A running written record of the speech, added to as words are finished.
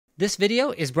This video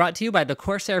is brought to you by the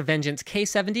Corsair Vengeance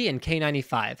K70 and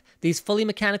K95. These fully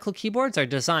mechanical keyboards are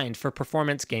designed for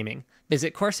performance gaming.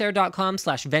 Visit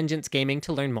corsair.com/vengeancegaming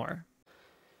to learn more.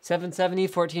 770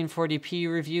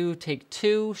 1440p review, take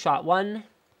 2, shot 1.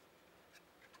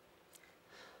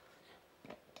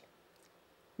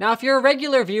 Now, if you're a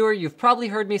regular viewer, you've probably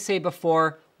heard me say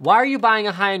before, why are you buying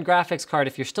a high-end graphics card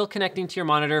if you're still connecting to your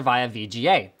monitor via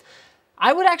VGA?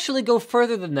 I would actually go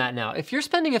further than that now. If you're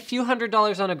spending a few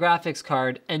 $100s on a graphics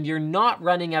card and you're not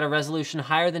running at a resolution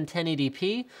higher than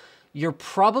 1080p, you're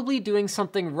probably doing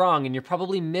something wrong and you're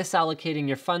probably misallocating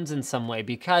your funds in some way,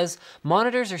 because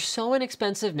monitors are so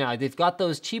inexpensive now. They've got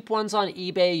those cheap ones on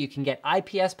eBay. You can get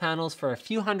IPS panels for a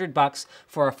few $100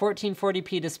 for a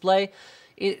 1440p display.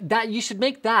 That you should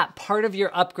make that part of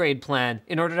your upgrade plan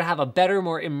in order to have a better,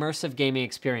 more immersive gaming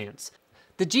experience.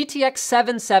 The GTX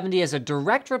 770 is a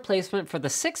direct replacement for the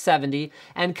 670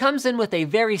 and comes in with a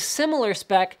very similar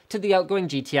spec to the outgoing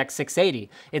GTX 680.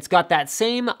 It's got that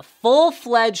same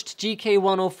full-fledged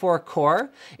GK104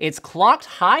 core. It's clocked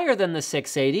higher than the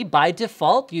 680 by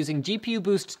default, using GPU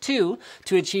Boost 2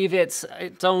 to achieve its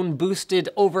own boosted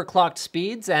overclocked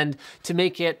speeds and to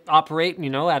make it operate,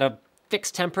 at a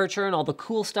fixed temperature and all the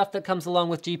cool stuff that comes along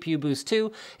with GPU Boost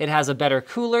 2. It has a better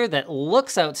cooler that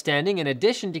looks outstanding in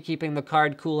addition to keeping the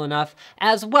card cool enough,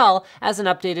 as well as an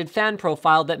updated fan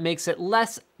profile that makes it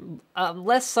less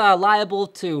liable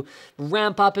to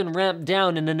ramp up and ramp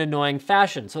down in an annoying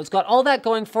fashion. So it's got all that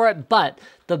going for it, but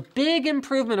the big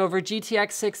improvement over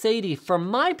GTX 680 from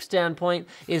my standpoint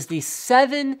is the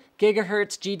 7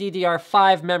 gigahertz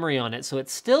GDDR5 memory on it. So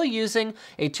it's still using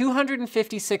a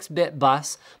 256-bit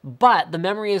bus, but the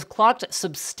memory is clocked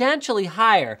substantially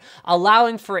higher,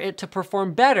 allowing for it to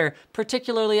perform better,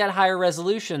 particularly at higher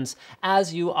resolutions,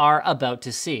 as you are about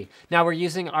to see. Now we're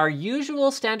using our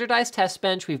usual standardized test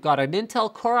bench. We've got an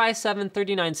Intel Core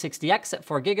i7-3960X at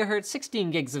 4 gigahertz,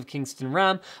 16 gigs of Kingston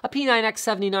RAM, a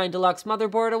P9X79 Deluxe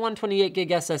motherboard, a 128 gig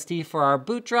SSD for our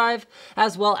boot drive,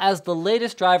 as well as the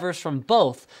latest drivers from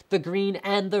both the green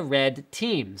and the red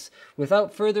teams.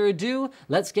 Without further ado,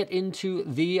 let's get into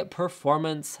the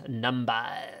performance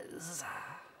numbers.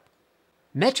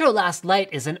 Metro Last Light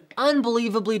is an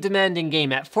unbelievably demanding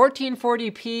game. At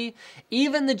 1440p,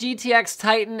 even the GTX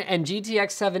Titan and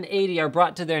GTX 780 are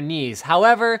brought to their knees.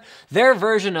 However, their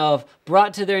version of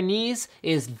brought to their knees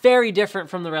is very different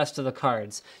from the rest of the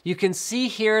cards. You can see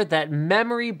here that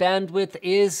memory bandwidth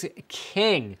is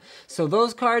king. So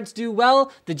those cards do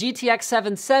well. The GTX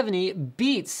 770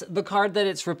 beats the card that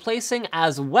it's replacing,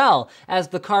 as well as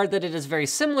the card that it is very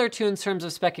similar to in terms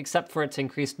of spec, except for its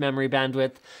increased memory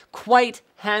bandwidth, quite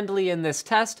handily in this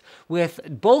test, with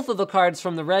both of the cards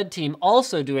from the red team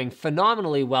also doing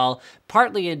phenomenally well,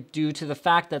 partly due to the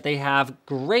fact that they have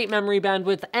great memory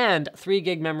bandwidth and 3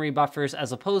 gig memory buffers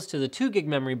as opposed to the 2 gig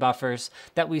memory buffers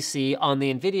that we see on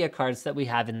the NVIDIA cards that we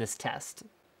have in this test.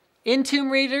 In Tomb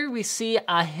Raider, we see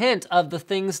a hint of the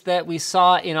things that we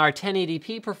saw in our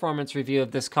 1080p performance review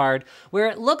of this card, where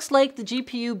it looks like the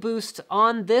GPU boost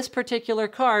on this particular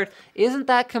card isn't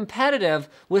that competitive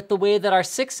with the way that our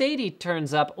 680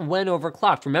 turns up when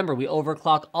overclocked. Remember, we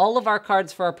overclock all of our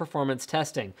cards for our performance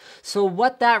testing. So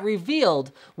what that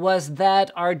revealed was that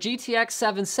our GTX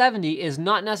 770 is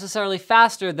not necessarily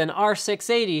faster than our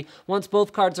 680 once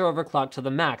both cards are overclocked to the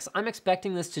max. I'm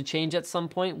expecting this to change at some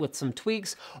point with some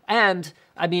tweaks. And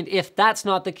I mean, if that's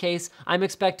not the case, I'm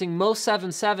expecting most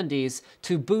 770s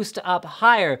to boost up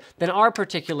higher than our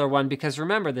particular one, because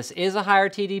remember, this is a higher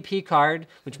TDP card,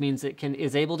 which means it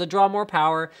is able to draw more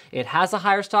power, it has a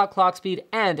higher stock clock speed,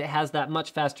 and it has that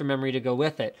much faster memory to go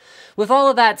with it. With all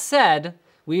of that said,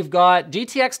 we've got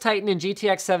GTX Titan and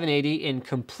GTX 780 in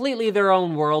completely their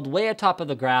own world, way atop of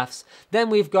the graphs.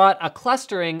 Then we've got a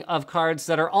clustering of cards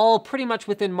that are all pretty much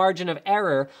within margin of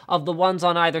error of the ones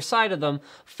on either side of them,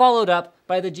 followed up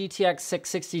by the GTX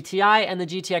 660 Ti and the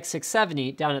GTX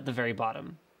 670 down at the very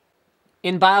bottom.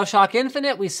 In Bioshock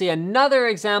Infinite, we see another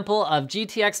example of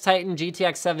GTX Titan,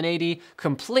 GTX 780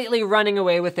 completely running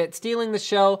away with it, stealing the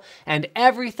show, and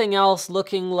everything else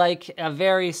looking like a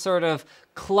very sort of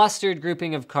clustered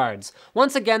grouping of cards.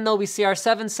 Once again, though, we see our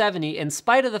 770, in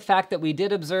spite of the fact that we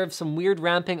did observe some weird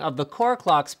ramping of the core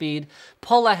clock speed,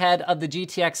 pull ahead of the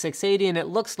GTX 680, and it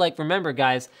looks like, remember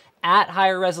guys, at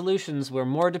higher resolutions, we're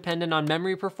more dependent on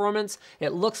memory performance.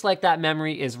 It looks like that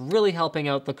memory is really helping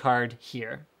out the card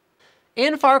here.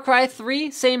 In Far Cry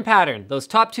 3, same pattern. Those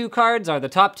top 2 cards are the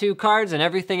top 2 cards and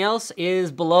everything else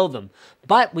is below them.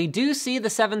 But we do see the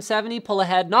 770 pull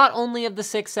ahead not only of the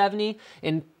 670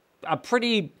 in a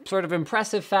pretty sort of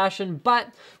impressive fashion,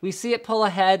 but we see it pull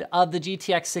ahead of the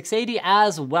GTX 680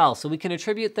 as well. So we can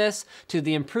attribute this to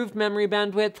the improved memory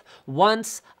bandwidth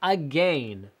once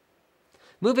again.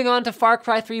 Moving on to Far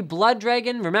Cry 3 Blood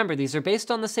Dragon. Remember, these are based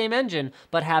on the same engine,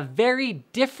 but have very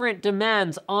different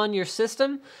demands on your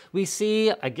system. We see,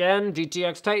 again,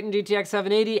 GTX Titan, GTX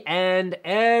 780, and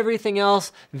everything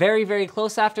else very, very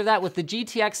close after that, with the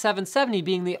GTX 770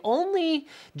 being the only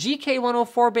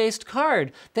GK104-based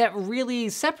card that really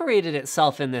separated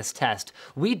itself in this test.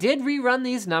 We did rerun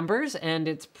these numbers, and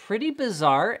it's pretty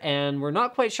bizarre, and we're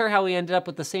not quite sure how we ended up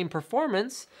with the same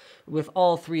performance with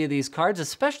all three of these cards,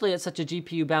 especially at such a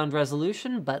GPU-bound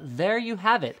resolution, but there you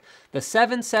have it. The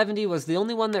 770 was the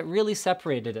only one that really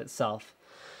separated itself.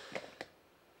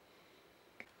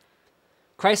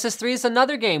 Crysis 3 is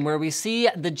another game where we see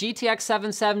the GTX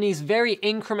 770's very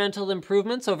incremental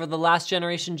improvements over the last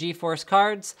generation GeForce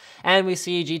cards, and we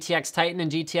see GTX Titan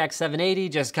and GTX 780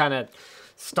 just kind of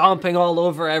stomping all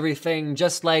over everything,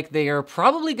 just like they are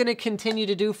probably going to continue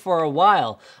to do for a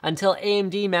while, until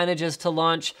AMD manages to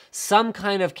launch some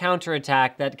kind of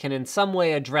counterattack that can in some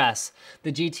way address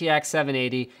the GTX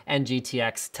 780 and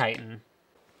GTX Titan.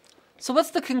 So what's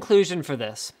the conclusion for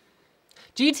this?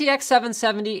 GTX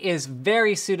 770 is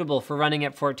very suitable for running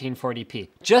at 1440p,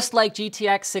 just like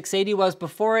GTX 680 was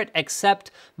before it,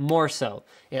 except more so.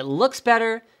 It looks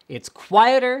better. It's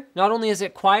quieter. Not only is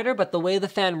it quieter, but the way the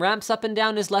fan ramps up and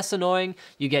down is less annoying.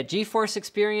 You get GeForce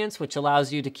experience, which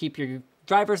allows you to keep your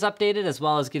drivers updated, as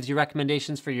well as gives you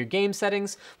recommendations for your game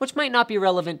settings, which might not be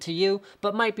relevant to you,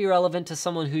 but might be relevant to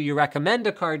someone who you recommend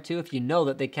a card to if you know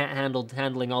that they can't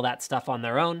handling all that stuff on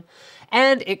their own.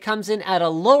 And it comes in at a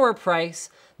lower price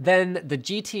than the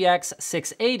GTX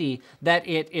 680 that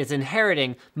it is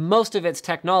inheriting most of its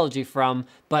technology from,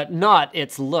 but not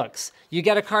its looks. You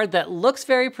get a card that looks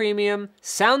very premium,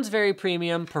 sounds very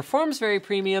premium, performs very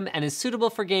premium, and is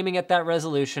suitable for gaming at that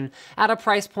resolution at a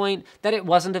price point that it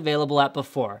wasn't available at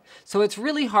before. So it's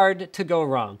really hard to go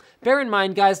wrong. Bear in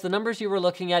mind, guys, the numbers you were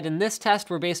looking at in this test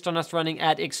were based on us running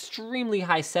at extremely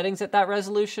high settings at that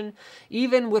resolution.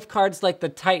 Even with cards like the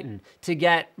Titan, to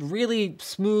get really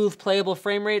smooth, playable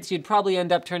frame rates, you'd probably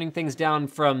end up turning things down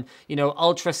from,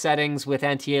 ultra settings with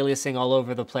anti-aliasing all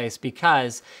over the place,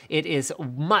 because it is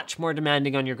much more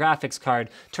demanding on your graphics card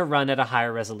to run at a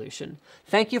higher resolution.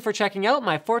 Thank you for checking out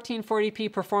my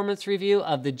 1440p performance review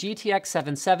of the GTX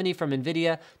 770 from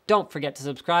NVIDIA. Don't forget to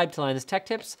subscribe to Linus Tech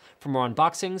Tips for more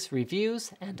unboxings,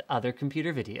 reviews, and other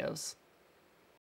computer videos.